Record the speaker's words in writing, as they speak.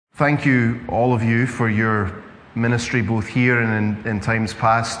thank you, all of you, for your ministry both here and in times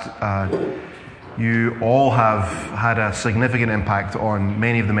past. You all have had a significant impact on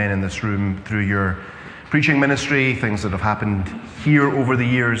many of the men in this room through your preaching ministry, things that have happened here over the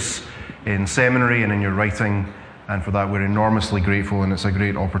years in seminary and in your writing, and for that we're enormously grateful, and it's a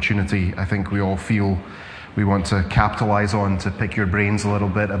great opportunity I think we all feel we want to capitalize on, to pick your brains a little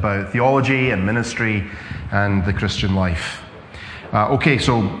bit about theology and ministry and the Christian life. Okay,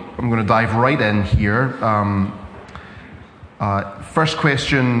 so I'm going to dive right in here. First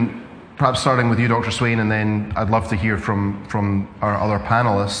question, perhaps starting with you, Dr. Swain, and then I'd love to hear from our other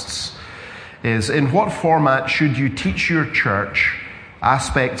panelists, is in what format should you teach your church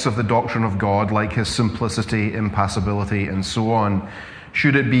aspects of the doctrine of God, like his simplicity, impassibility, and so on?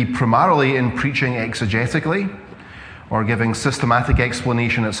 Should it be primarily in preaching exegetically, or giving systematic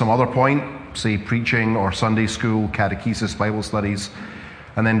explanation at some other point, say preaching or Sunday school, catechesis, Bible studies,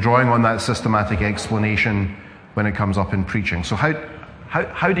 and then drawing on that systematic explanation when it comes up in preaching? So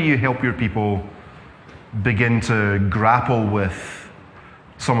how do you help your people begin to grapple with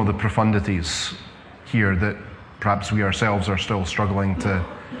some of the profundities here that perhaps we ourselves are still struggling to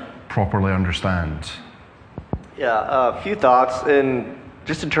properly understand? Yeah, a few thoughts.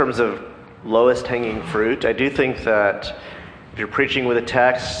 Just in terms of lowest hanging fruit, I do think that if you're preaching with a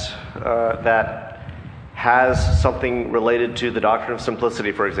text that has something related to the doctrine of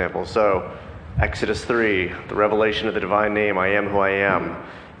simplicity, for example, so Exodus 3, the revelation of the divine name, I am who I am,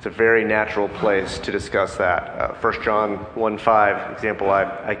 it's a very natural place to discuss that. 1 John 1:5, example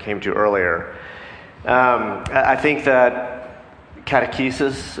I came to earlier. I think that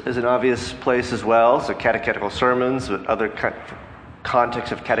catechesis is an obvious place as well, so catechetical sermons, but other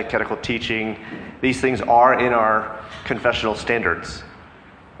context of catechetical teaching, these things are in our confessional standards,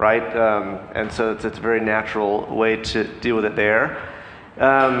 right? And so it's a very natural way to deal with it there.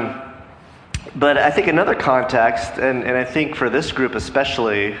 But I think another context, and I think for this group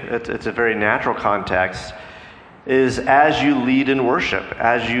especially, it's a very natural context, is as you lead in worship,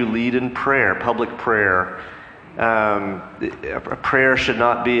 as you lead in prayer, public prayer. A prayer should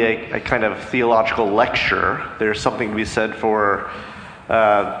not be a kind of theological lecture. There's something to be said for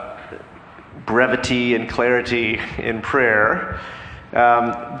brevity and clarity in prayer,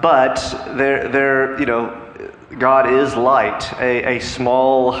 but there, God is light. A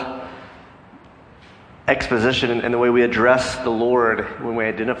small exposition and the way we address the Lord when we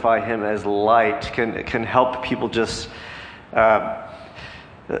identify Him as light can help people just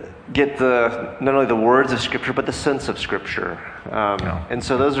get not only the words of Scripture but the sense of Scripture. And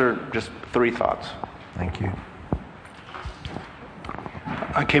so those are just three thoughts. Thank you.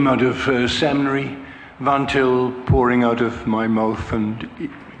 I came out of seminary, Van Til pouring out of my mouth and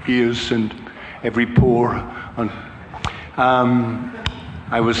ears and every pore.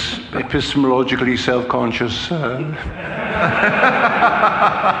 I was epistemologically self-conscious.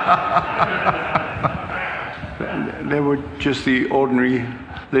 There were just the ordinary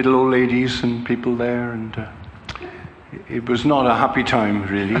little old ladies and people there, and it was not a happy time,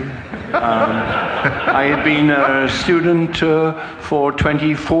 really. I had been a student for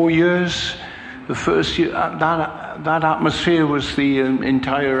 24 years. The first year, that atmosphere was the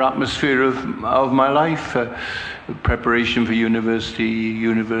entire atmosphere of my life. Preparation for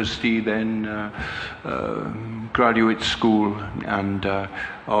university, then graduate school, and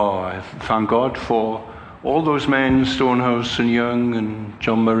I thank God for all those men, Stonehouse and Young and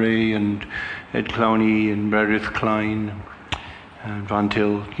John Murray and Ed Clowney and Meredith Klein and Van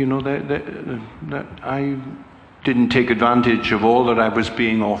Til. That I didn't take advantage of all that I was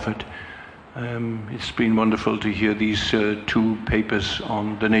being offered. It's been wonderful to hear these two papers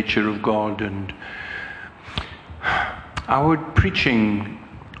on the nature of God, and our preaching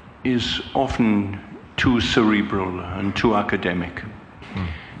is often too cerebral and too academic,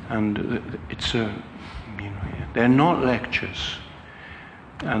 and they're not lectures.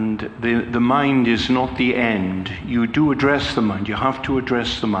 And the mind is not the end. You do address the mind. You have to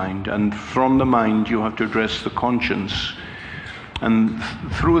address the mind. And from the mind, you have to address the conscience. And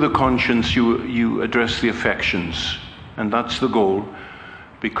through the conscience, you address the affections. And that's the goal,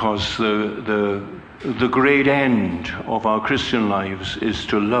 because the great end of our Christian lives is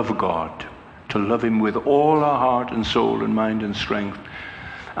to love God, to love Him with all our heart and soul and mind and strength.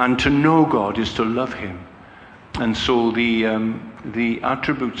 And to know God is to love Him. And so the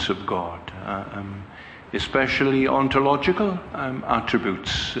attributes of God, especially ontological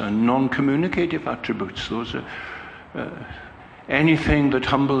attributes, non-communicative attributes, those are anything that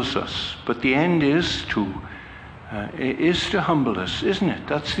humbles us. But the end is to humble us, isn't it?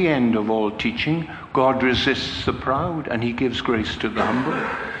 That's the end of all teaching. God resists the proud and He gives grace to the humble.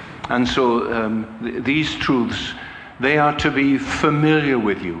 And so these truths, they are to be familiar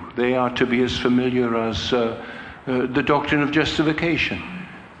with you. They are to be as familiar as the doctrine of justification,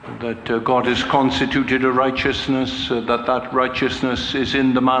 that God has constituted a righteousness, that righteousness is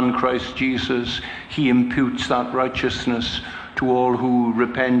in the man Christ Jesus. He imputes that righteousness to all who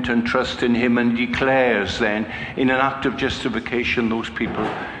repent and trust in him, and declares then, in an act of justification, those people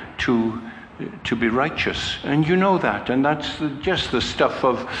to be righteous. And you know that, and that's just the stuff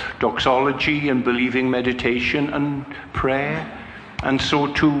of doxology and believing meditation and prayer. And so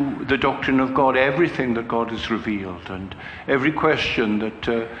too the doctrine of God, everything that God has revealed, and every question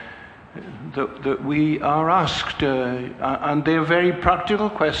that we are asked, and they're very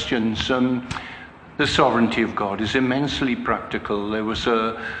practical questions. The sovereignty of God is immensely practical. There was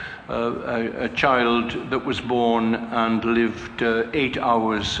a child that was born and lived 8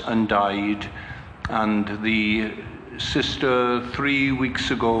 hours and died, and the sister 3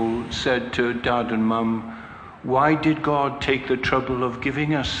 weeks ago said to Dad and Mum, why did God take the trouble of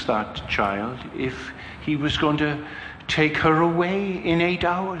giving us that child if he was going to take her away in 8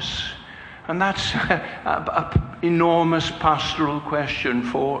 hours? And that's an enormous pastoral question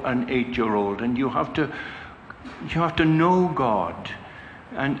for an 8-year-old. And you have to know God,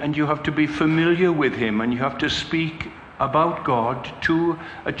 and you have to be familiar with him, and you have to speak about God to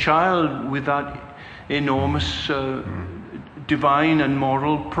a child with that enormous divine and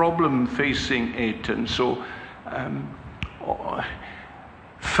moral problem facing it. And so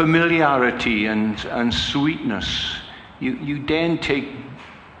familiarity and sweetness. You then take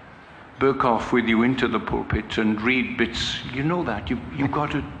Berkhoff with you into the pulpit and read bits. You know that. You've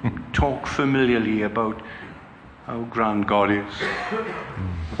got to talk familiarly about how grand God is.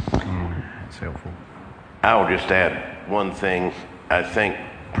 It's helpful. I'll just add one thing. I think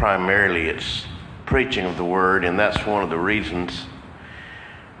primarily it's preaching of the word, and that's one of the reasons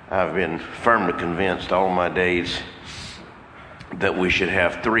I've been firmly convinced all my days that we should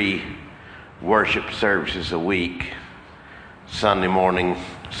have 3 worship services a week: Sunday morning,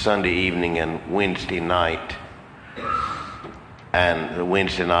 Sunday evening, and Wednesday night. And the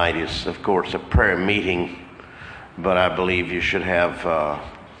Wednesday night is, of course, a prayer meeting, but I believe you should have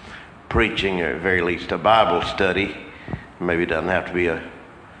preaching, or at very least a Bible study. Maybe it doesn't have to be a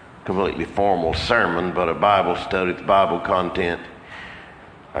completely formal sermon, but a Bible study with Bible content.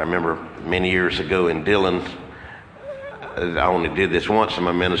 I remember many years ago in Dillon, I only did this once in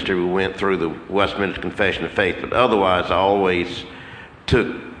my ministry. We went through the Westminster Confession of Faith, but otherwise I always took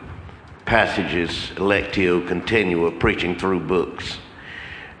passages, lectio continua, preaching through books.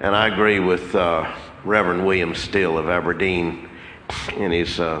 And I agree with Reverend William Still of Aberdeen in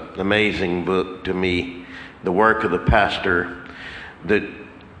his amazing book to me, The Work of the Pastor, that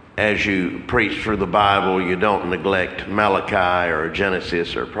as you preach through the Bible, you don't neglect Malachi or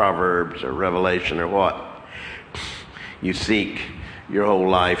Genesis or Proverbs or Revelation or what. You seek your whole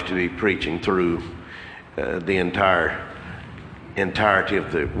life to be preaching through the entirety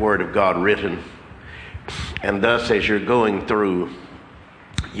of the Word of God written. And thus, as you're going through,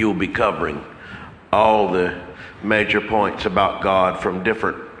 you'll be covering all the major points about God from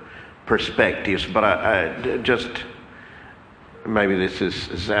different perspectives. But I just, maybe this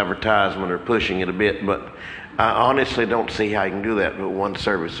is advertisement or pushing it a bit, but I honestly don't see how you can do that with 1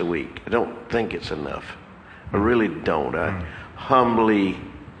 service a week. I don't think it's enough. I really don't. I humbly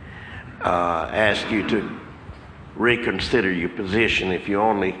ask you to reconsider your position if you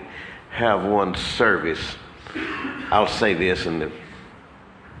only have 1 service. I'll say this, and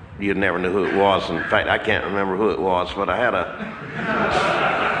you'd never know who it was. In fact, I can't remember who it was, but I had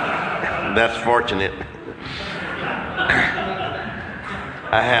that's fortunate.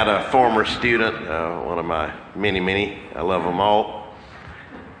 I had a former student, one of my many, I love them all,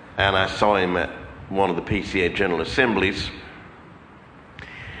 and I saw him at one of the PCA General Assemblies,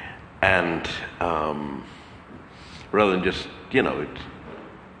 and rather than just,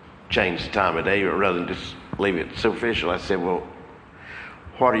 change the time of day, but rather than just leave it superficial, I said, well,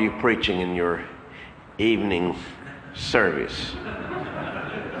 what are you preaching in your evening service?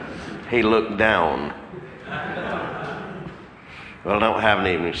 He looked down. Well, I don't have an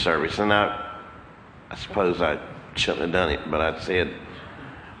evening service. And I suppose I shouldn't have done it, but I said,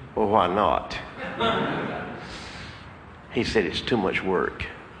 well, why not? He said, it's too much work.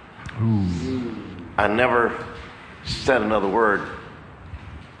 Ooh. I never said another word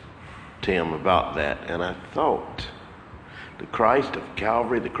to him about that. And I thought, the Christ of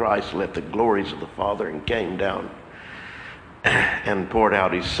Calvary, the Christ left the glories of the Father and came down and poured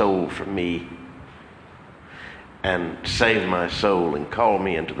out his soul for me and saved my soul and called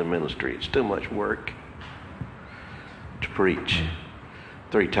me into the ministry. It's too much work to preach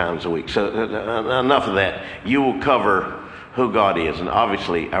 3 times a week. So enough of that. You will cover who God is. And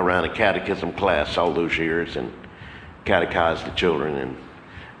obviously, I ran a catechism class all those years and catechized the children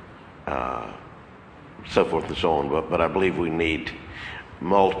and so forth and so on. But I believe we need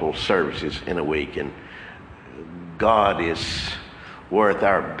multiple services in a week. And God is worth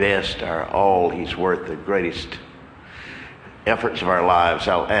our best, our all. He's worth the greatest efforts of our lives.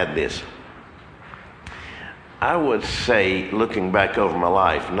 I'll add this. I would say, looking back over my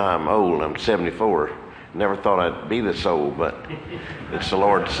life, now I'm old, I'm 74. Never thought I'd be this old, but it's the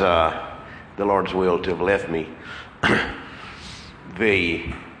Lord's will to have left me.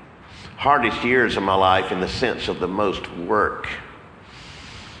 The hardest years of my life, in the sense of the most work,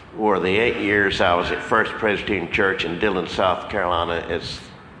 were the 8 years I was at First Presbyterian Church in Dillon, South Carolina, as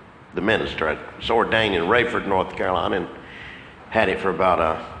the minister. I was ordained in Rayford, North Carolina, and had it for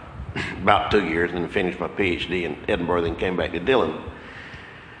about 2 years, and then finished my PhD in Edinburgh, then came back to Dillon.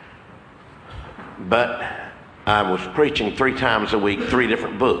 But I was preaching 3 times a week, 3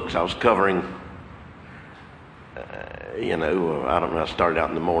 different books. I was covering, I don't know, I started out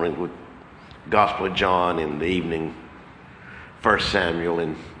in the morning with Gospel of John, in the evening 1 Samuel,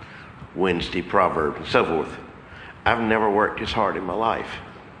 and Wednesday Proverbs, and so forth. I've never worked as hard in my life.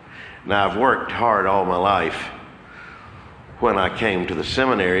 Now, I've worked hard all my life. When I came to the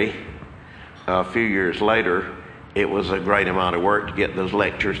seminary a few years later, it was a great amount of work to get those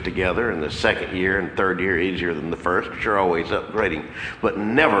lectures together, and the second year and third year easier than the first, which are always upgrading. But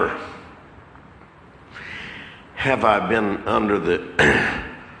never have I been under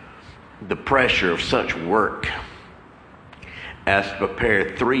the pressure of such work as to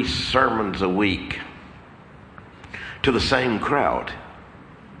prepare 3 sermons a week to the same crowd.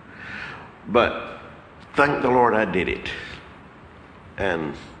 But thank the Lord I did it.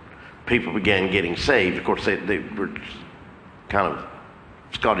 And people began getting saved. Of course, they were kind of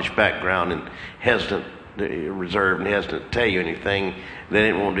Scottish background and hesitant, reserved and hesitant to tell you anything. They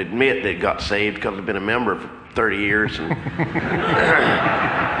didn't want to admit they got saved because they've been a member for 30 years. And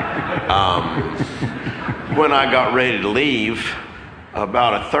when I got ready to leave,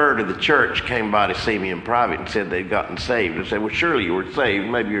 about a third of the church came by to see me in private and said they'd gotten saved. I said, well, surely you were saved.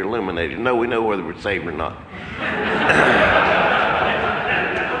 Maybe you're illuminated. No, we know whether we're saved or not.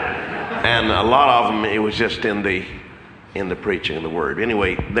 And a lot of them, it was just in the preaching of the word.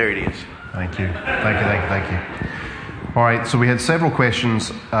 Anyway, there it is. Thank you. Thank you. All right, so we had several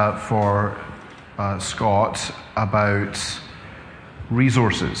questions for Scott about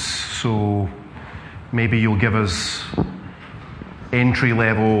resources. So maybe you'll give us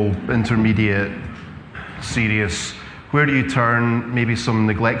entry-level, intermediate, serious. Where do you turn? Maybe some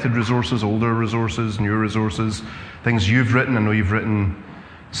neglected resources, older resources, newer resources, things you've written. I know you've written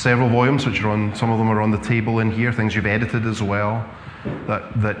several volumes, which are on, some of them are on the table in here, things you've edited as well,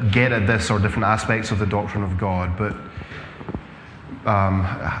 that get at this or different aspects of the doctrine of God. But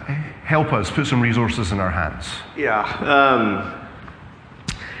help us, put some resources in our hands. Yeah.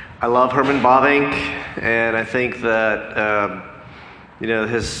 I love Herman Bavinck, and I think that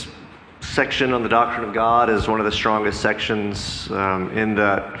his section on the doctrine of God is one of the strongest sections in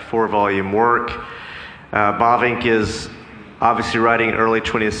that 4-volume work. Bavinck is obviously writing early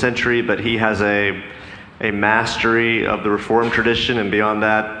 20th century, but he has a mastery of the Reformed tradition, and beyond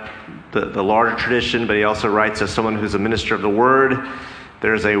that, the larger tradition, but he also writes as someone who's a minister of the Word.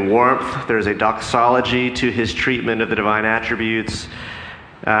 There's a warmth, there's a doxology to his treatment of the divine attributes.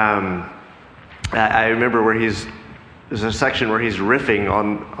 I remember there's a section where he's riffing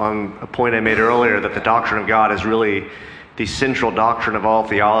on a point I made earlier, that the doctrine of God is really the central doctrine of all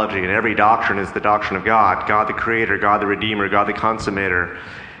theology, and every doctrine is the doctrine of God. God the Creator, God the Redeemer, God the Consummator.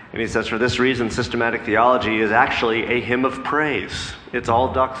 And he says, for this reason, systematic theology is actually a hymn of praise. It's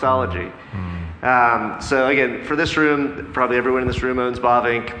all doxology. So again, for this room, probably everyone in this room owns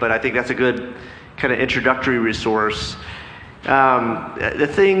Bavinck, but I think that's a good kind of introductory resource. The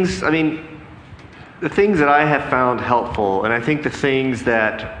things that I have found helpful, and I think the things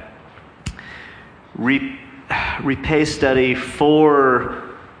that repay study for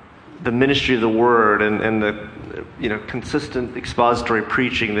the ministry of the Word and the consistent expository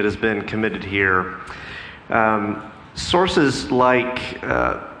preaching that has been committed here. Sources like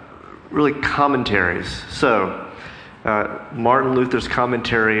really commentaries. So Martin Luther's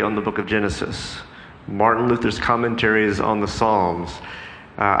commentary on the book of Genesis, Martin Luther's commentaries on the Psalms.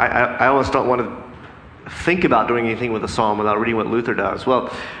 I almost don't want to think about doing anything with a psalm without reading what Luther does.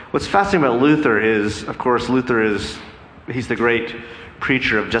 Well, what's fascinating about Luther is, of course, he's the great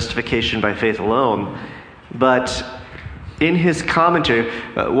preacher of justification by faith alone. But in his commentary,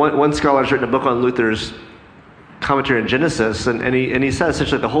 one scholar has written a book on Luther's commentary on Genesis, and he said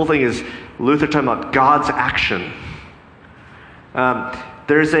essentially the whole thing is Luther talking about God's action.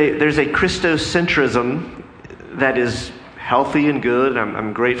 There's a Christocentrism that is healthy and good.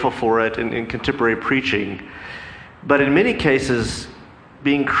 I'm grateful for it in contemporary preaching. But in many cases,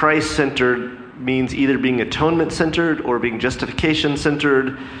 being Christ-centered means either being atonement-centered or being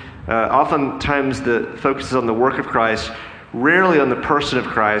justification-centered. Oftentimes the focus is on the work of Christ, rarely on the person of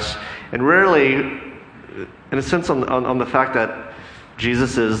Christ, and rarely, in a sense, on the fact that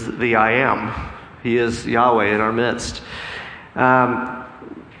Jesus is the I Am. He is Yahweh in our midst.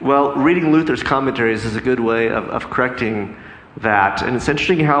 Well, reading Luther's commentaries is a good way of correcting that. And it's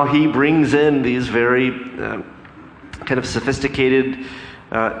interesting how he brings in these very kind of sophisticated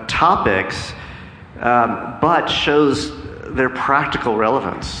topics, but shows their practical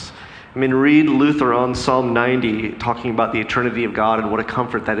relevance. I mean, read Luther on Psalm 90, talking about the eternity of God and what a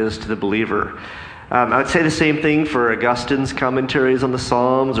comfort that is to the believer. I would say the same thing for Augustine's commentaries on the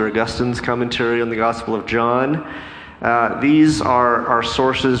Psalms or Augustine's commentary on the Gospel of John. These are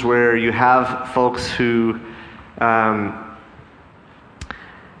sources where you have folks who,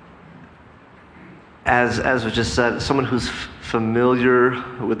 as was just said, someone who's familiar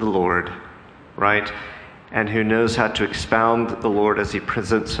with the Lord, right? And who knows how to expound the Lord as he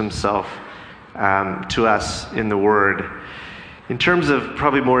presents himself to us in the Word. In terms of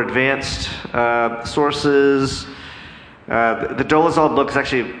probably more advanced sources, the Dolezal book is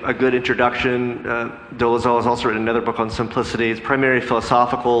actually a good introduction. Dolezal has also written another book on simplicity. It's primarily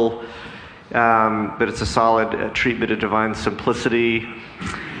philosophical, but it's a solid treatment of divine simplicity.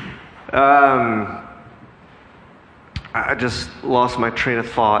 I just lost my train of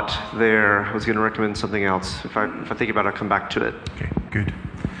thought there. I was going to recommend something else. If I think about it, I'll come back to it. Okay, good.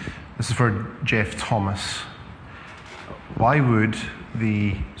 This is for Jeff Thomas. Why would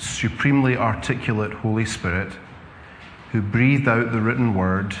the supremely articulate Holy Spirit, who breathed out the written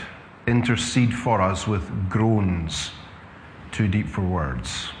word, intercede for us with groans too deep for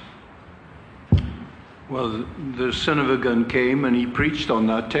words? Well, the son of a gun came and he preached on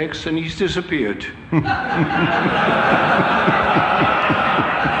that text and he's disappeared. And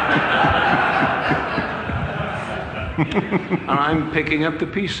I'm picking up the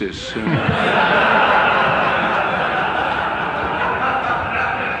pieces.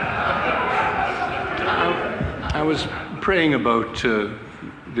 I was praying about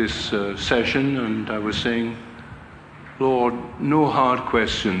this session, and I was saying, Lord, no hard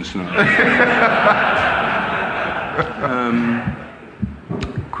questions now.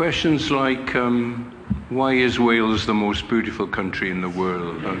 Questions like, why is Wales the most beautiful country in the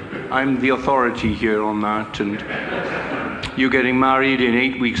world? I'm the authority here on that, and you're getting married in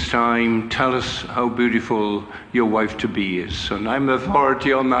 8 weeks' time. Tell us how beautiful your wife-to-be is. And I'm the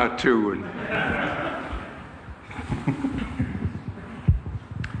authority on that too. And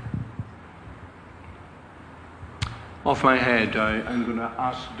off my head, I'm going to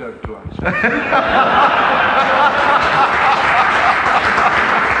ask Doug to answer.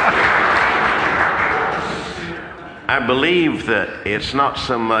 I believe that it's not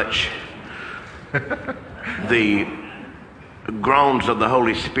so much the groans of the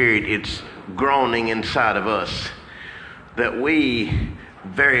Holy Spirit, it's groaning inside of us. That we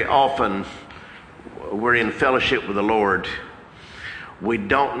very often, we're in fellowship with the Lord. We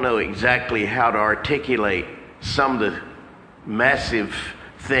don't know exactly how to articulate some of the massive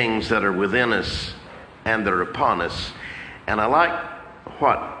things that are within us and that are upon us. And I like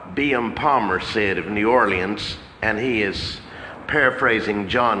what B.M. Palmer said of New Orleans, and he is paraphrasing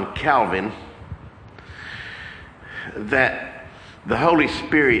John Calvin, that the Holy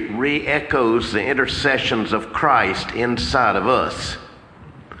Spirit re-echoes the intercessions of Christ inside of us.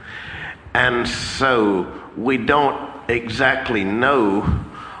 And so we don't exactly know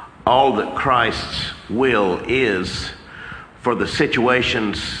all that Christ's will is for the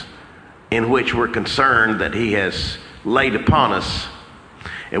situations in which we're concerned that he has laid upon us,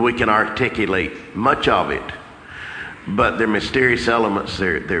 and we can articulate much of it. But they're mysterious elements,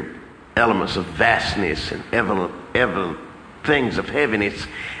 they're elements of vastness and evident things of heaviness.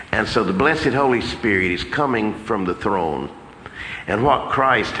 And so the blessed Holy Spirit is coming from the throne. And what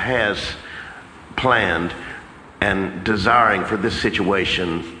Christ has planned and desiring for this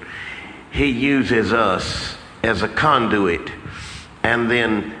situation, he uses us as a conduit. And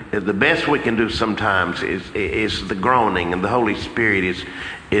then the best we can do sometimes is the groaning, and the Holy Spirit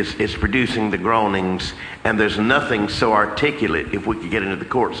is producing the groanings. And there's nothing so articulate, if we could get into the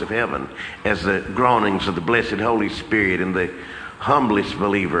courts of heaven, as the groanings of the blessed Holy Spirit and the humblest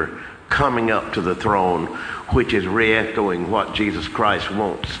believer coming up to the throne, which is re-echoing what Jesus Christ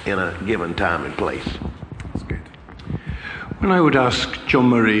wants in a given time and place. That's good. When I would ask John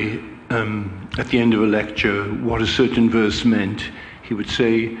Murray at the end of a lecture what a certain verse meant, he would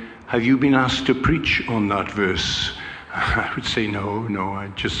say, "Have you been asked to preach on that verse?" I would say, no,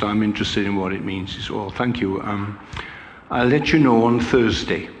 I'm interested in what it means. He said, "Oh, thank you. I'll let you know on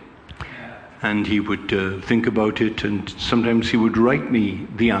Thursday." And he would think about it, and sometimes he would write me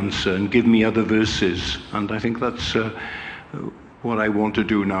the answer and give me other verses. And I think that's what I want to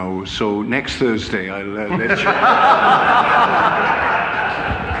do now. So next Thursday, I'll let you.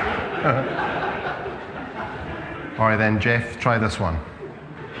 All right then, Jeff, try this one.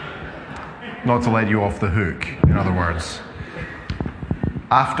 Not to let you off the hook, in other words.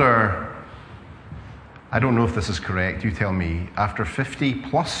 After, I don't know if this is correct, you tell me, after 50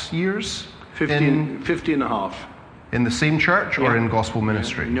 plus years? 50 and a half. In the same church or in gospel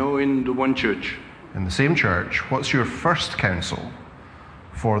ministry? No, in the one church. In the same church. What's your first counsel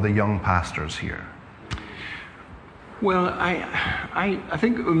for the young pastors here? Well, I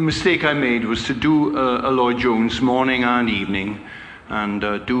think a mistake I made was to do a Lloyd Jones morning and evening, and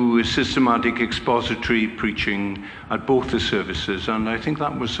do systematic expository preaching at both the services, and I think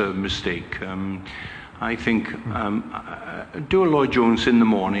that was a mistake. I think do a Lloyd Jones in the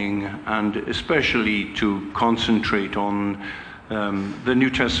morning, and especially to concentrate on the New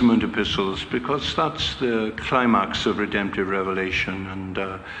Testament epistles, because that's the climax of redemptive revelation, and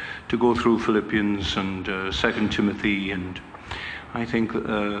to go through Philippians and 2 Timothy, and I think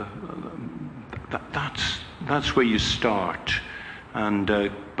that's where you start, and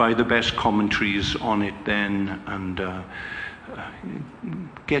buy the best commentaries on it then, and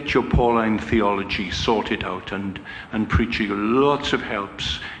get your Pauline theology sorted out, and preaching lots of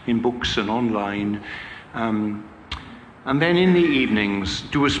helps in books and online. And then in the evenings,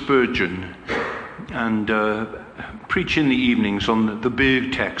 do a Spurgeon, and preach in the evenings on the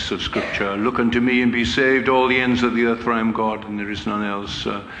big texts of Scripture. "Look unto me and be saved, all the ends of the earth, for I am God, and there is none else.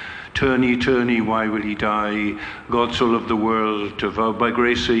 Turn ye, why will ye die? God so loved the world, to vow by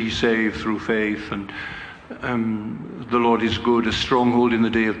grace are ye saved through faith. And the Lord is good, a stronghold in the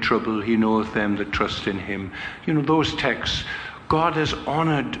day of trouble. He knoweth them that trust in him." You know, those texts, God has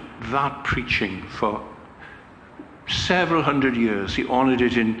honored that preaching for several hundred years. He honored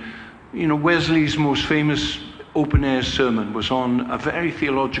it in, Wesley's most famous open-air sermon was on a very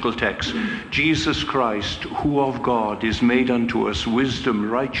theological text. Jesus Christ, who of God is made unto us wisdom,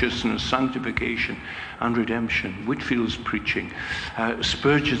 righteousness, sanctification, and redemption. Whitfield's preaching,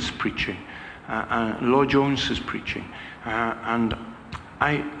 Spurgeon's preaching, Lloyd Jones's preaching, and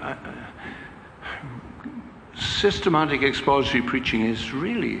systematic expository preaching is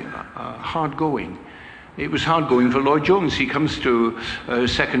really hard going. It was hard going for Lloyd Jones. He comes to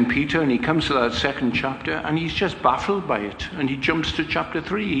 2 Peter, and he comes to that second chapter, and he's just baffled by it, and he jumps to chapter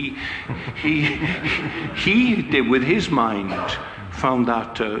 3. He did, with his mind, found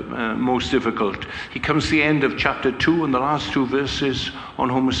that most difficult. He comes to the end of chapter 2, and the last 2 verses on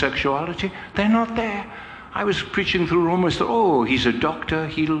homosexuality, they're not there. I was preaching through Romans, thought, oh, he's a doctor,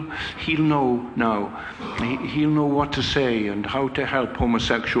 he'll know now. He'll know what to say and how to help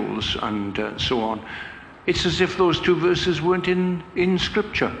homosexuals and so on. It's as if those 2 verses weren't in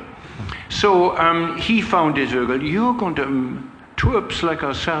Scripture. So he found it difficult. You're going to, twerps like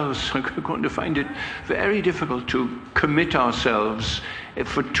ourselves, are going to find it very difficult to commit ourselves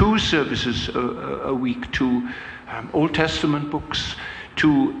for 2 services a week to Old Testament books,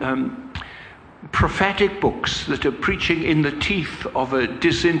 to prophetic books that are preaching in the teeth of a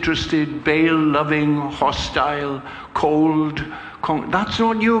disinterested, Baal-loving, hostile, cold. That's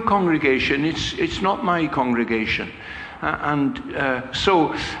not your congregation. It's not my congregation.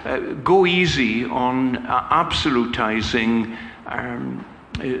 So go easy on absolutizing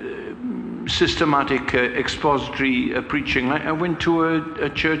systematic expository preaching. I went to a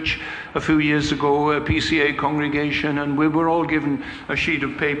church a few years ago, a PCA congregation, and we were all given a sheet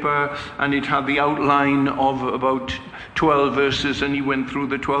of paper, and it had the outline of about 12 verses, and he went through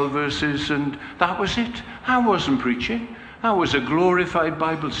the 12 verses, and that was it. I wasn't preaching. That was a glorified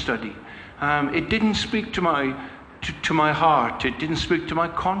Bible study. It didn't speak to my heart. It didn't speak to my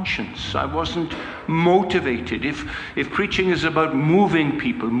conscience. I wasn't motivated. If preaching is about moving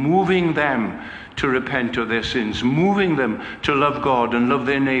people, moving them to repent of their sins, moving them to love God and love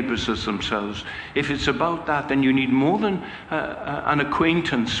their neighbors as themselves, if it's about that, then you need more than an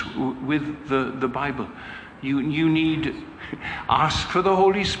acquaintance with the Bible. You need ask for the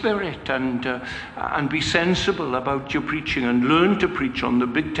Holy Spirit and be sensible about your preaching, and learn to preach on the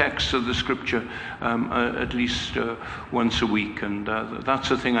big texts of the Scripture at least once a week. And that's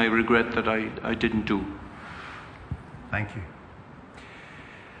the thing I regret that I didn't do. Thank you.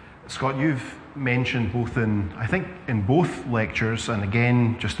 Scott, you've mentioned both in both lectures, and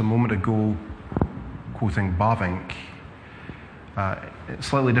again just a moment ago, quoting Bavinck, in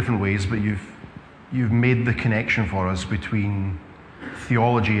slightly different ways, but you've made the connection for us between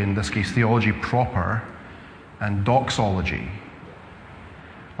theology, in this case theology proper, and doxology,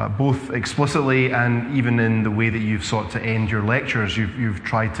 both explicitly and even in the way that you've sought to end your lectures. You've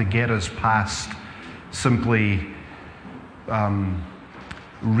tried to get us past simply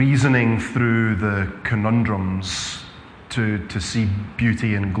reasoning through the conundrums to see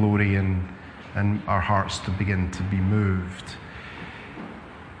beauty and glory and our hearts to begin to be moved.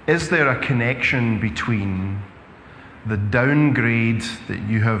 Is there a connection between the downgrade that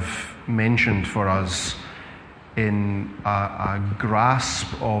you have mentioned for us in a grasp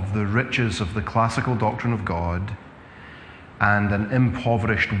of the riches of the classical doctrine of God and an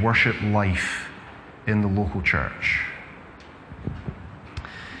impoverished worship life in the local church?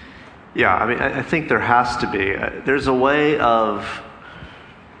 Yeah, I mean, I think there has to be. There's a way of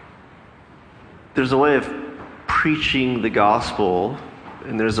preaching the gospel,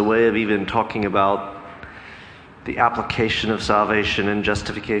 and there's a way of even talking about the application of salvation and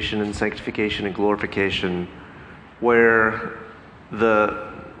justification and sanctification and glorification, where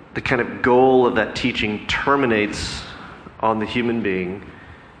the kind of goal of that teaching terminates on the human being,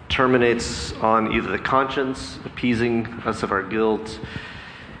 terminates on either the conscience, appeasing us of our guilt.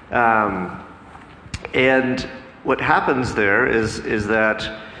 And what happens there is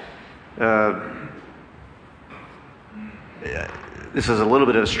that this is a little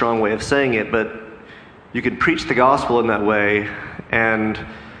bit of a strong way of saying it, but you could preach the gospel in that way and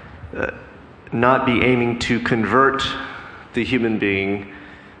not be aiming to convert the human being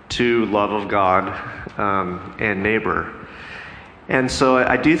to love of God and neighbor. And so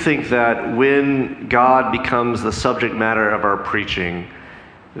I do think that when God becomes the subject matter of our preaching,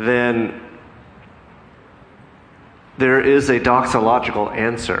 then there is a doxological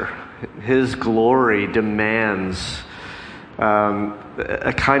answer. His glory demands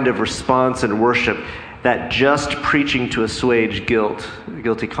a kind of response and worship that just preaching to assuage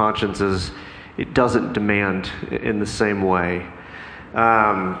guilty consciences, it doesn't demand in the same way.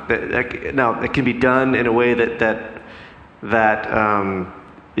 Now, it can be done in a way that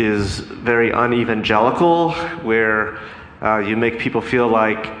is very unevangelical, where you make people feel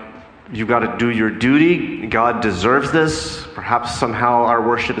like you've got to do your duty. God deserves this. Perhaps somehow our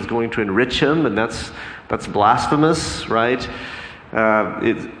worship is going to enrich him, and that's blasphemous, right?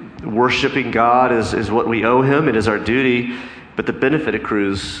 Worshipping God is what we owe him. It is our duty, but the benefit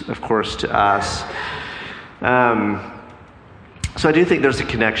accrues, of course, to us. So I do think there's a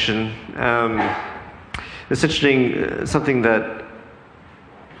connection. It's interesting, something that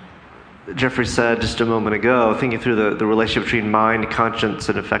Jeffrey said just a moment ago, thinking through the relationship between mind, conscience,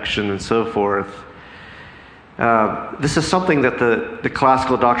 and affection, and so forth. This is something that the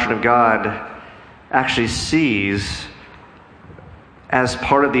classical doctrine of God actually sees as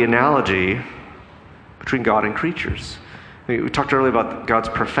part of the analogy between God and creatures. We talked earlier about God's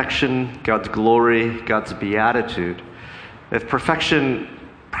perfection, God's glory, God's beatitude. If perfection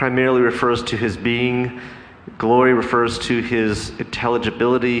primarily refers to his being, glory refers to his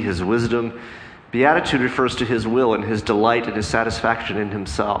intelligibility, his wisdom, beatitude refers to his will and his delight and his satisfaction in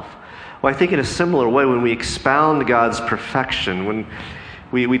himself. Well, I think in a similar way, when we expound God's perfection, when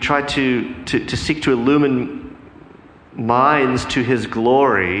we try to seek to illumine minds to his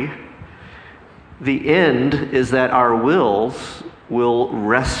glory, the end is that our wills will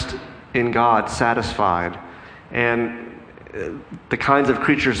rest in God, satisfied. And the kinds of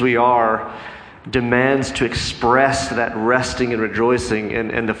creatures we are demands to express that resting and rejoicing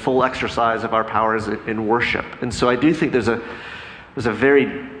and the full exercise of our powers in worship. And so I do think there's a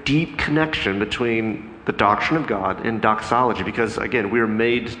very deep connection between the doctrine of God and doxology, because again, we are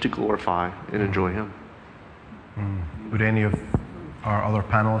made to glorify and enjoy him. Would any of our other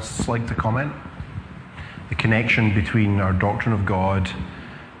panelists like to comment? The connection between our doctrine of God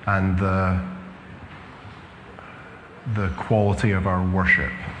and the quality of our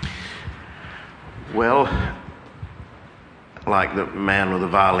worship. Well, like the man with the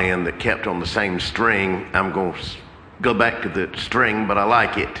violin that kept on the same string, I'm going to go back to the string, but I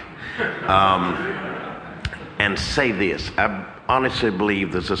like it. And say this, I honestly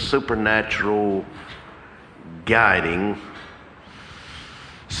believe there's a supernatural guiding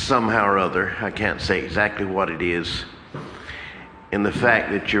somehow or other, I can't say exactly what it is, in the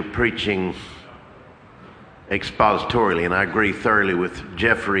fact that you're preaching expositorily. And I agree thoroughly with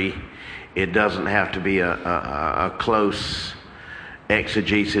Jeffrey, it doesn't have to be a close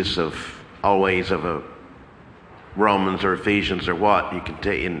exegesis of always of a Romans or Ephesians or what. You can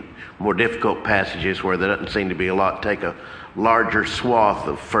take in more difficult passages where there doesn't seem to be a lot, take a larger swath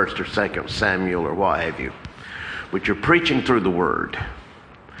of 1st or 2nd Samuel or what have you. But you're preaching through the Word.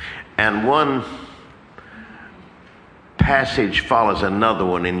 And one passage follows another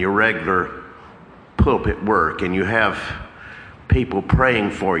one in your regular pulpit work, and you have people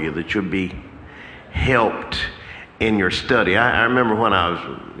praying for you that you'll be helped in your study. I remember when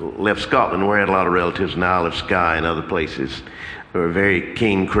I left Scotland, where I had a lot of relatives in the Isle of Skye and other places who were very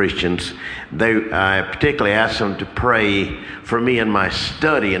keen Christians. I particularly asked them to pray for me in my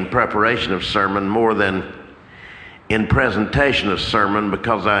study and preparation of sermon more than in presentation of sermon,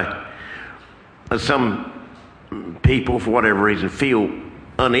 because some people, for whatever reason, feel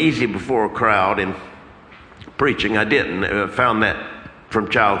uneasy before a crowd in preaching. I didn't. I found that from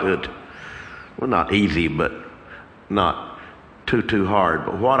childhood. Well, not easy, but not too hard.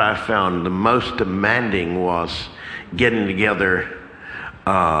 But what I found the most demanding was getting together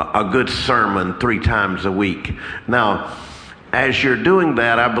a good sermon 3 times a week. Now, as you're doing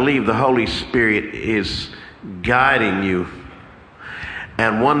that, I believe the Holy Spirit is guiding you.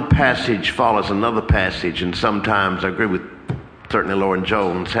 And one passage follows another passage, and sometimes I agree with certainly Lauren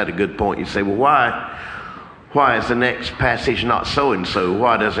Jones had a good point. You say, well, why is the next passage not so-and-so?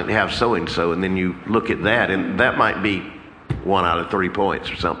 Why doesn't it have so-and-so? And then you look at that, and that might be 1 out of 3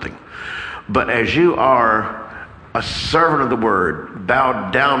 points or something. But as you are a servant of the Word,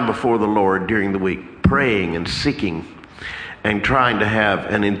 bowed down before the Lord during the week, praying and seeking and trying to have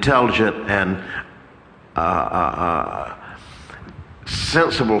an intelligent and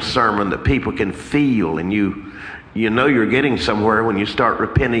sensible sermon that people can feel, and you know you're getting somewhere when you start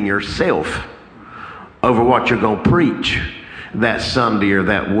repenting yourself over what you're going to preach that Sunday or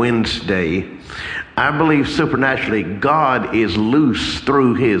that Wednesday. I believe supernaturally God is loose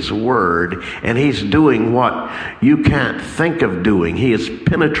through His Word, and He's doing what you can't think of doing. He is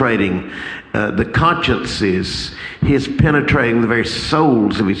penetrating the consciences. He is penetrating the very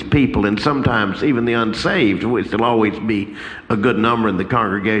souls of His people, and sometimes even the unsaved, which will always be a good number in the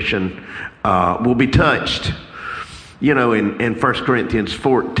congregation, will be touched. You know, in 1 Corinthians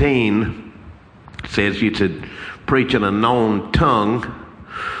 14, it says you should preach in a known tongue,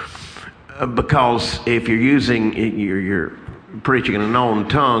 because if you're preaching in a known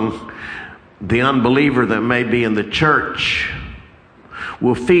tongue, the unbeliever that may be in the church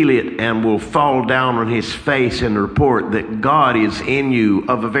will feel it and will fall down on his face and report that God is in you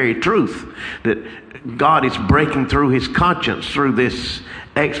of a very truth, that God is breaking through his conscience through this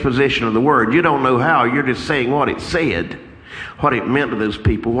exposition of the Word. You don't know how, you're just saying what it said, what it meant to those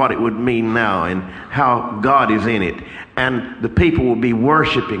people, what it would mean now, and how God is in it. And the people will be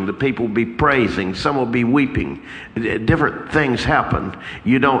worshiping, the people will be praising, some will be weeping. Different things happen.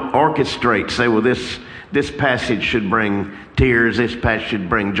 You don't orchestrate, say, well, this passage should bring tears, this passage should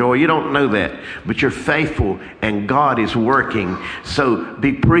bring joy. You don't know that, but you're faithful and God is working. So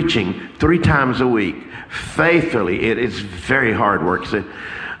be preaching 3 times a week faithfully. It is very hard work.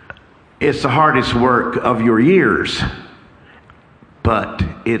 It's the hardest work of your years, but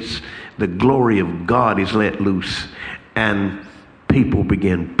it's the glory of God is let loose and people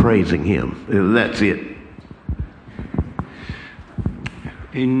begin praising Him. That's it.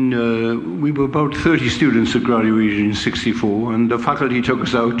 We were about 30 students that graduated in '64, and the faculty took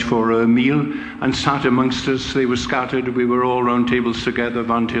us out for a meal and sat amongst us. They were scattered. We were all round tables together,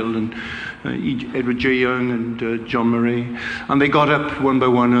 Van Til and Edward J. Young and John Murray. And they got up one by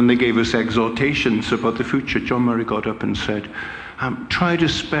one and they gave us exhortations about the future. John Murray got up and said, try to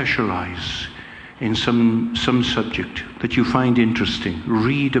specialize in some subject that you find interesting.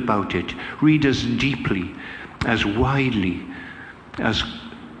 Read about it. Read as deeply, as widely, as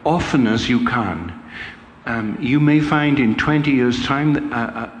often as you can. You may find in 20 years' time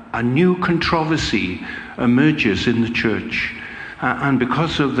that a new controversy emerges in the church. And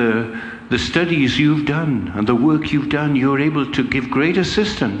because of the studies you've done and the work you've done, you're able to give great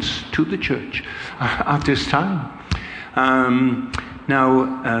assistance to the church at this time.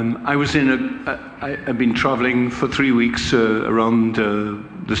 I was I've been traveling for 3 weeks around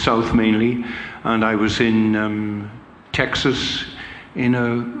the South mainly, and I was in Texas in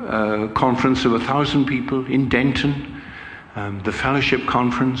a conference of 1,000 people in Denton, the Fellowship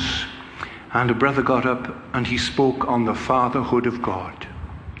Conference, and a brother got up and he spoke on the fatherhood of God.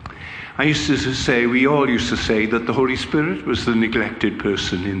 We all used to say that the Holy Spirit was the neglected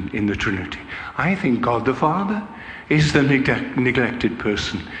person in the Trinity. I think God the Father is the neglected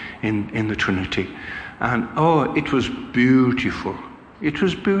person in the Trinity. And it was beautiful. It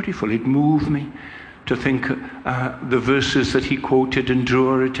was beautiful. It moved me. to think the verses that he quoted and drew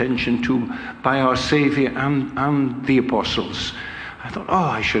our attention to by our Savior and the apostles. I thought,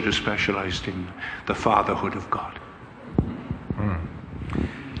 I should have specialized in the fatherhood of God.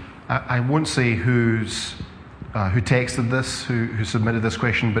 I won't say who texted this, who submitted this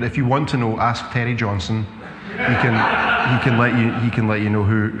question, but if you want to know, ask Terry Johnson. He can let you know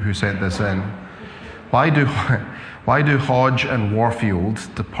who sent this in. Why do Hodge and Warfield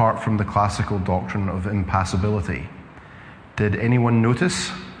depart from the classical doctrine of impassibility? Did anyone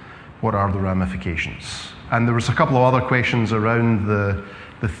notice? What are the ramifications? And there was a couple of other questions around the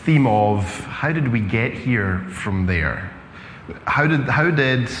theme of how did we get here from there? How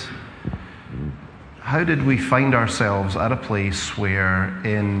did we find ourselves at a place where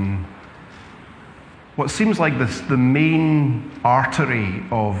in what seems like the main artery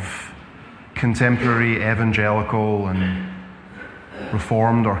of contemporary evangelical and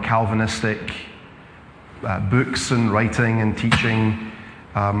Reformed or Calvinistic books and writing and teaching,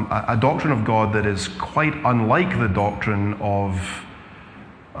 a doctrine of God that is quite unlike the doctrine of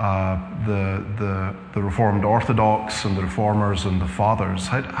the Reformed Orthodox and the Reformers and the Fathers?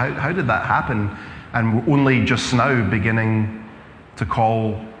 How did that happen? And we're only just now beginning to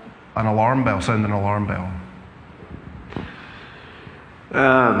sound an alarm bell.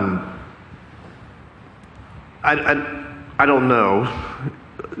 I don't know.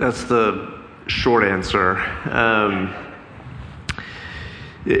 That's the short answer.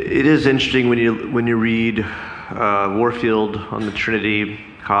 It is interesting when you read Warfield on the Trinity,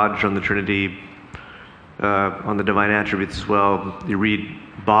 Hodge on the Trinity, on the divine attributes as well. You read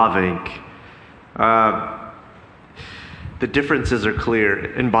Bavinck. The differences are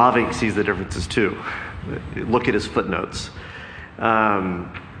clear, and Bavinck sees the differences too. Look at his footnotes.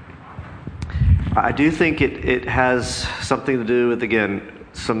 I do think it has something to do with, again,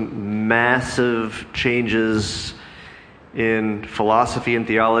 some massive changes in philosophy and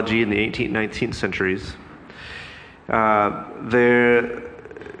theology in the 18th and 19th centuries.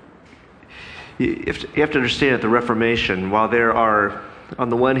 You have to understand that the Reformation, while there are, on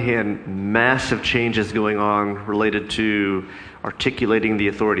the one hand, massive changes going on related to articulating the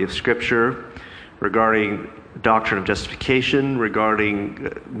authority of Scripture, regarding doctrine of justification, regarding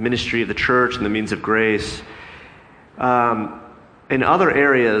ministry of the church and the means of grace. In other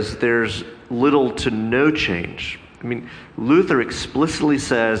areas, there's little to no change. I mean, Luther explicitly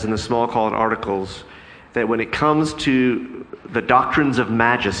says in the Smalcald Articles that when it comes to the doctrines of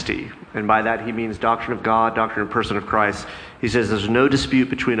majesty, and by that he means doctrine of God, doctrine and person of Christ, he says there's no dispute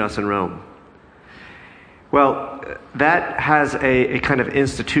between us and Rome. Well, that has a kind of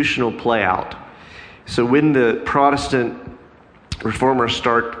institutional play out. So when the Protestant reformers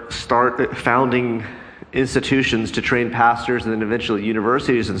start founding institutions to train pastors and then eventually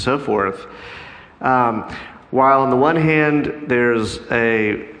universities and so forth, while on the one hand there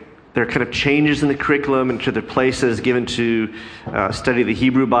are kind of changes in the curriculum and to the places given to study the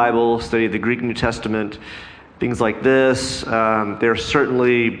Hebrew Bible, study the Greek New Testament, things like this. There are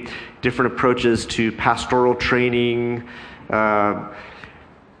certainly different approaches to pastoral training.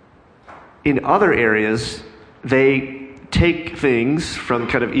 In other areas, they take things from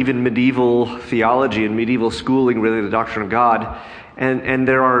kind of even medieval theology and medieval schooling, really the doctrine of God, and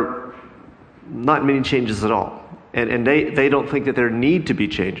there are not many changes at all. And they don't think that there need to be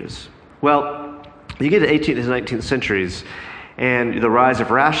changes. Well, you get to the 18th and 19th centuries, and the rise of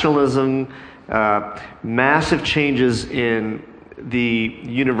rationalism, massive changes in the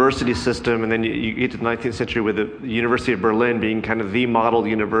university system, and then you get to the 19th century with the University of Berlin being kind of the model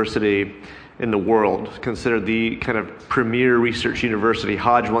university in the world, considered the kind of premier research university.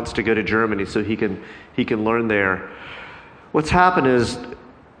 Hodge wants to go to Germany so he can learn there. What's happened is,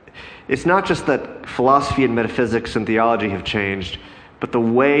 it's not just that philosophy and metaphysics and theology have changed, but the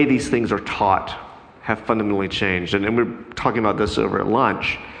way these things are taught have fundamentally changed. And we're talking about this over at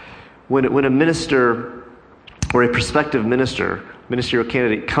lunch. When a minister or a prospective ministerial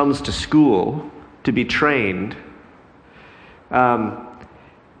candidate comes to school to be trained,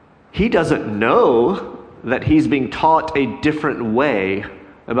 he doesn't know that he's being taught a different way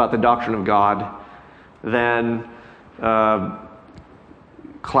about the doctrine of God than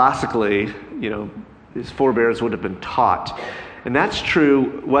classically, his forebears would have been taught. And that's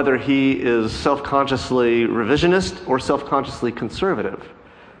true whether he is self-consciously revisionist or self-consciously conservative.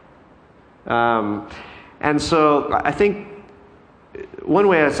 And so I think one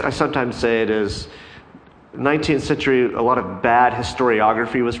way I sometimes say it is, 19th century, a lot of bad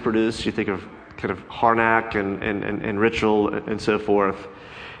historiography was produced. You think of kind of Harnack and Ritschl and so forth.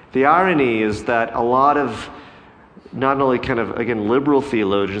 The irony is that a lot of not only kind of, again, liberal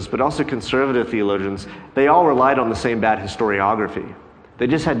theologians, but also conservative theologians, they all relied on the same bad historiography. They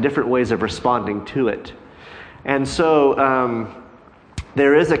just had different ways of responding to it. And so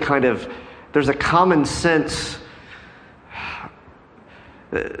there's a common sense,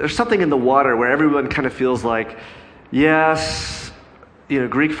 there's something in the water where everyone kind of feels like, yes,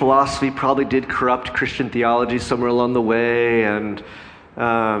 Greek philosophy probably did corrupt Christian theology somewhere along the way, and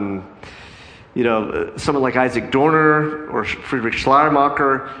someone like Isaac Dorner or Friedrich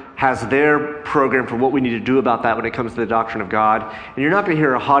Schleiermacher has their program for what we need to do about that when it comes to the doctrine of God. And you're not going to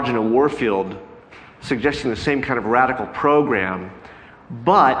hear a Hodgson and Warfield suggesting the same kind of radical program,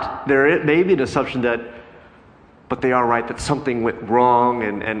 but there may be an assumption but they are right that something went wrong,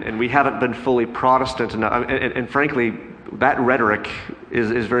 and we haven't been fully Protestant enough. And frankly, that rhetoric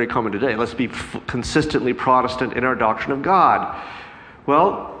is very common today. Let's be consistently Protestant in our doctrine of God.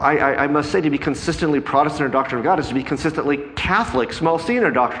 Well, I must say, to be consistently Protestant in our doctrine of God is to be consistently Catholic, small c, in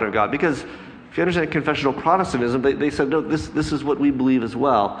our doctrine of God. Because if you understand confessional Protestantism, they said, no, this is what we believe as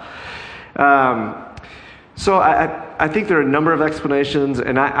well. So I think there are a number of explanations,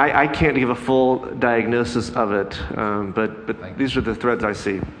 and I can't give a full diagnosis of it, but these are the threads I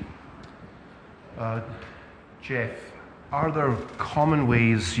see. Jeff, are there common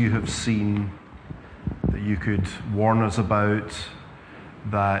ways you have seen that you could warn us about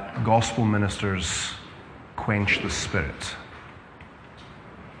that gospel ministers quench the Spirit?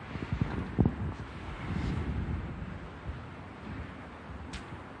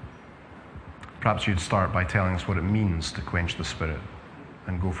 Perhaps you'd start by telling us what it means to quench the Spirit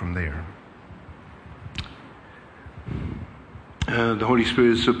and go from there. The Holy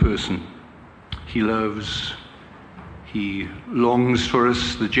Spirit is a person. He loves, he longs for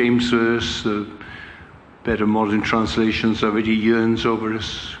us. The James verse, the better modern translations of it, he yearns over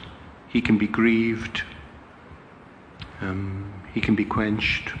us. He can be grieved. He can be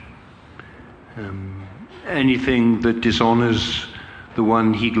quenched. Anything that dishonors the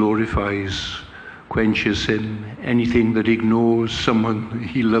one he glorifies quenches him. Anything that ignores someone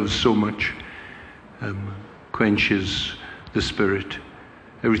he loves so much quenches the Spirit.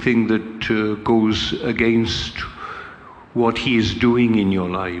 Everything that goes against what he is doing in your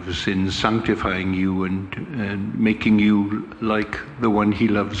lives, in sanctifying you and making you like the one he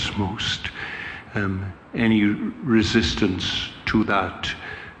loves most. Any resistance to that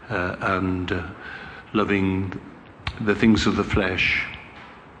and loving the things of the flesh,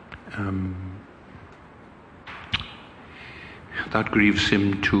 that grieves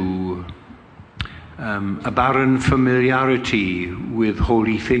him too. A barren familiarity with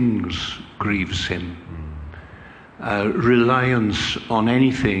holy things grieves him. Reliance on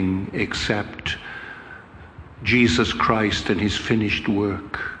anything except Jesus Christ and his finished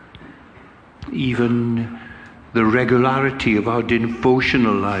work. Even the regularity of our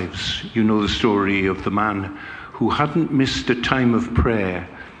devotional lives. You know the story of the man who hadn't missed a time of prayer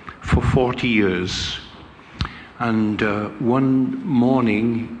for 40 years. And one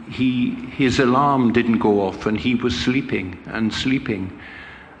morning, his alarm didn't go off, and he was sleeping. And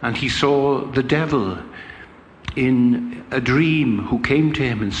he saw the devil in a dream who came to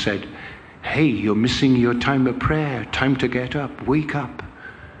him and said, "Hey, you're missing your time of prayer. Time to get up. Wake up."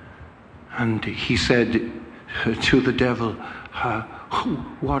 And he said to the devil,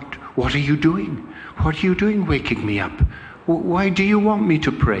 "What are you doing? What are you doing waking me up? Why do you want me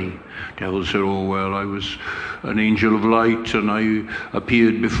to pray?" Devil said, "Oh, well, I was an angel of light and I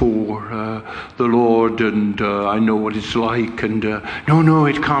appeared before the Lord and I know what it's like. And no,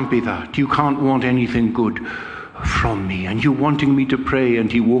 it can't be that. You can't want anything good from me. And you wanting me to pray."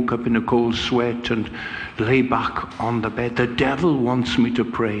 And he woke up in a cold sweat and lay back on the bed. "The devil wants me to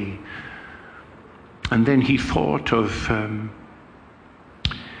pray." And then he thought of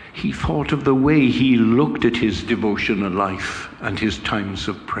the way he looked at his devotional life and his times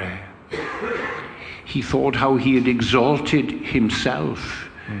of prayer. He thought how he had exalted himself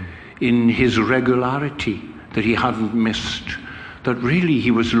in his regularity that he hadn't missed, that really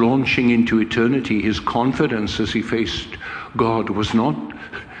he was launching into eternity. His confidence as he faced God was not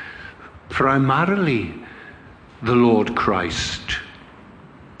primarily the Lord Christ,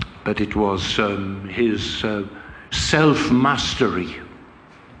 but it was his self-mastery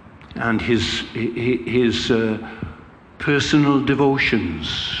and his personal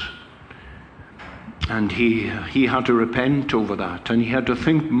devotions. And he had to repent over that, and he had to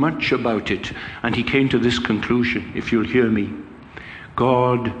think much about it. And he came to this conclusion, if you'll hear me.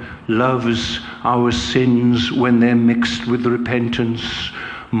 God loves our sins when they're mixed with repentance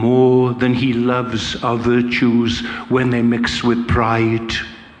more than he loves our virtues when they're mixed with pride.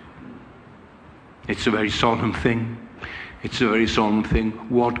 It's a very solemn thing. It's a very solemn thing.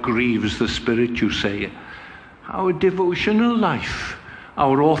 What grieves the Spirit, you say? Our devotional life,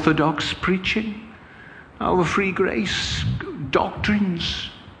 our orthodox preaching, our free grace doctrines,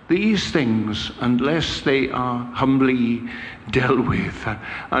 these things, unless they are humbly dealt with,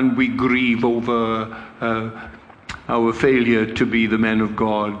 and we grieve over our failure to be the men of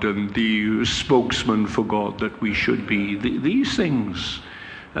God and the spokesman for God that we should be, these things,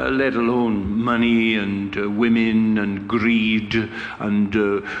 let alone money and women and greed and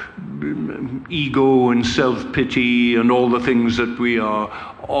ego and self-pity and all the things that we are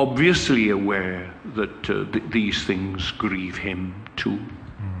obviously aware that these things grieve him too.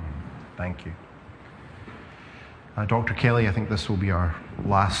 Thank you. Dr. Kelly, I think this will be our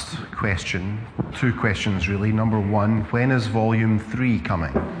last question. 2 questions, really. Number 1, when is Volume 3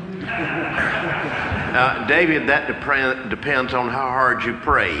 coming? David, that depends on how hard you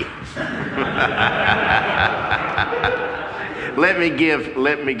pray. Let me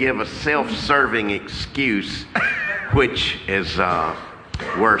give a self-serving excuse, which is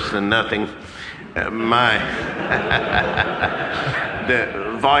worse than nothing.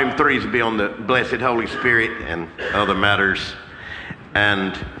 The Volume 3 is to be on the Blessed Holy Spirit and other matters.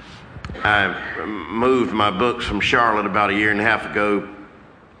 And I moved my books from Charlotte about a year and a half ago,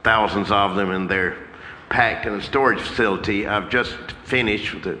 thousands of them, and they're packed in a storage facility. I've just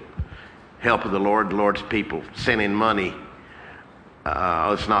finished, with the help of the Lord's people, sending money.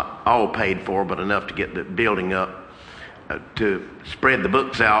 It's not all paid for, but enough to get the building up, to spread the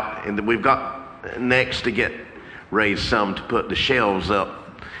books out. And we've got next to raise some to put the shelves up.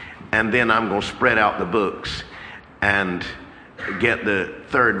 And then I'm going to spread out the books and get the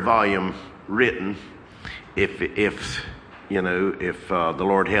 3rd volume written if the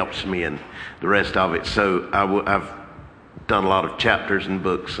Lord helps me, and the rest of it. So I've done a lot of chapters and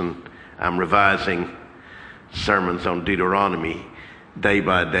books, and I'm revising sermons on Deuteronomy day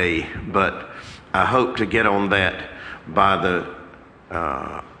by day. But I hope to get on that by the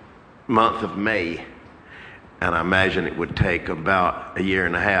month of May. And I imagine it would take about a year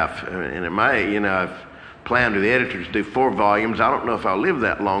and a half. And it might, I've planned with the editors to do 4 volumes. I don't know if I'll live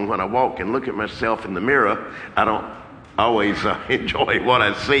that long. When I walk and look at myself in the mirror, I don't always enjoy what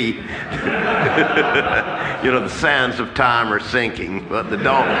I see. The sands of time are sinking, but the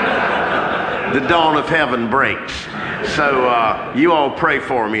dawn of heaven breaks. So you all pray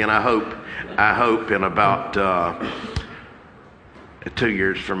for me, and I hope in about 2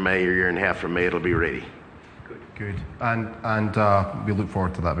 years from May, or a year and a half from May, it'll be ready. Good. And we look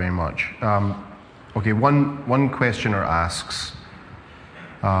forward to that very much. Okay, one questioner asks,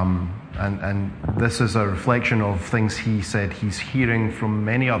 and this is a reflection of things he said he's hearing from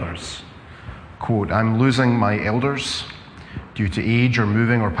many others. Quote, I'm losing my elders due to age or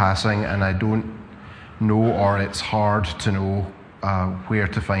moving or passing, and I don't know, or it's hard to know where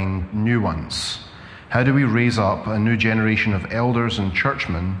to find new ones. How do we raise up a new generation of elders and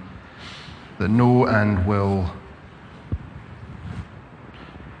churchmen that know and will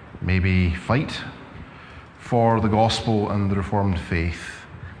maybe fight for the gospel and the Reformed faith?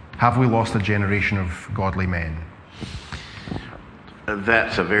 Have we lost a generation of godly men?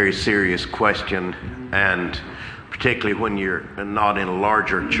 That's a very serious question, and particularly when you're not in a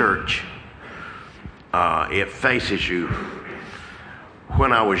larger church, it faces you.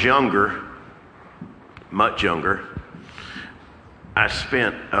 When I was younger, much younger, I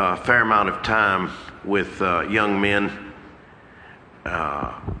spent a fair amount of time with young men,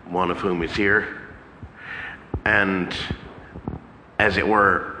 one of whom is here, and as it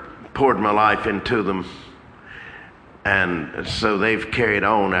were, poured my life into them. And so they've carried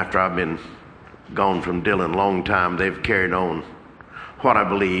on after I've been gone from Dillon a long time. They've carried on what I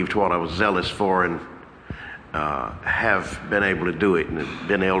believed, what I was zealous for, and have been able to do it, and have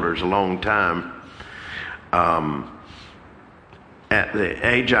been elders a long time. At the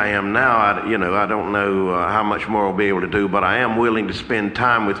age I am now, I don't know how much more I'll be able to do, but I am willing to spend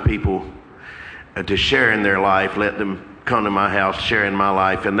time with people to share in their life, let them come to my house, share in my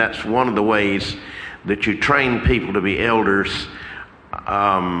life. And that's one of the ways that you train people to be elders,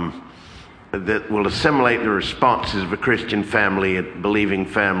 that will assimilate the responses of a Christian family, a believing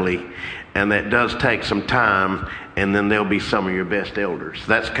family. And that does take some time, and then they'll be some of your best elders.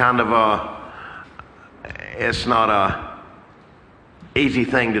 That's kind of it's not a easy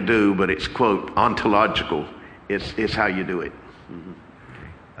thing to do, but it's, quote, ontological. It's how you do it. Mm-hmm.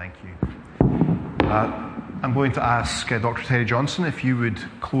 Thank you. I'm going to ask Dr. Terry Johnson if you would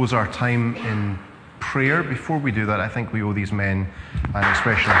close our time in prayer. Before we do that, I think we owe these men an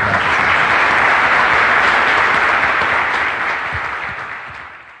expression of gratitude.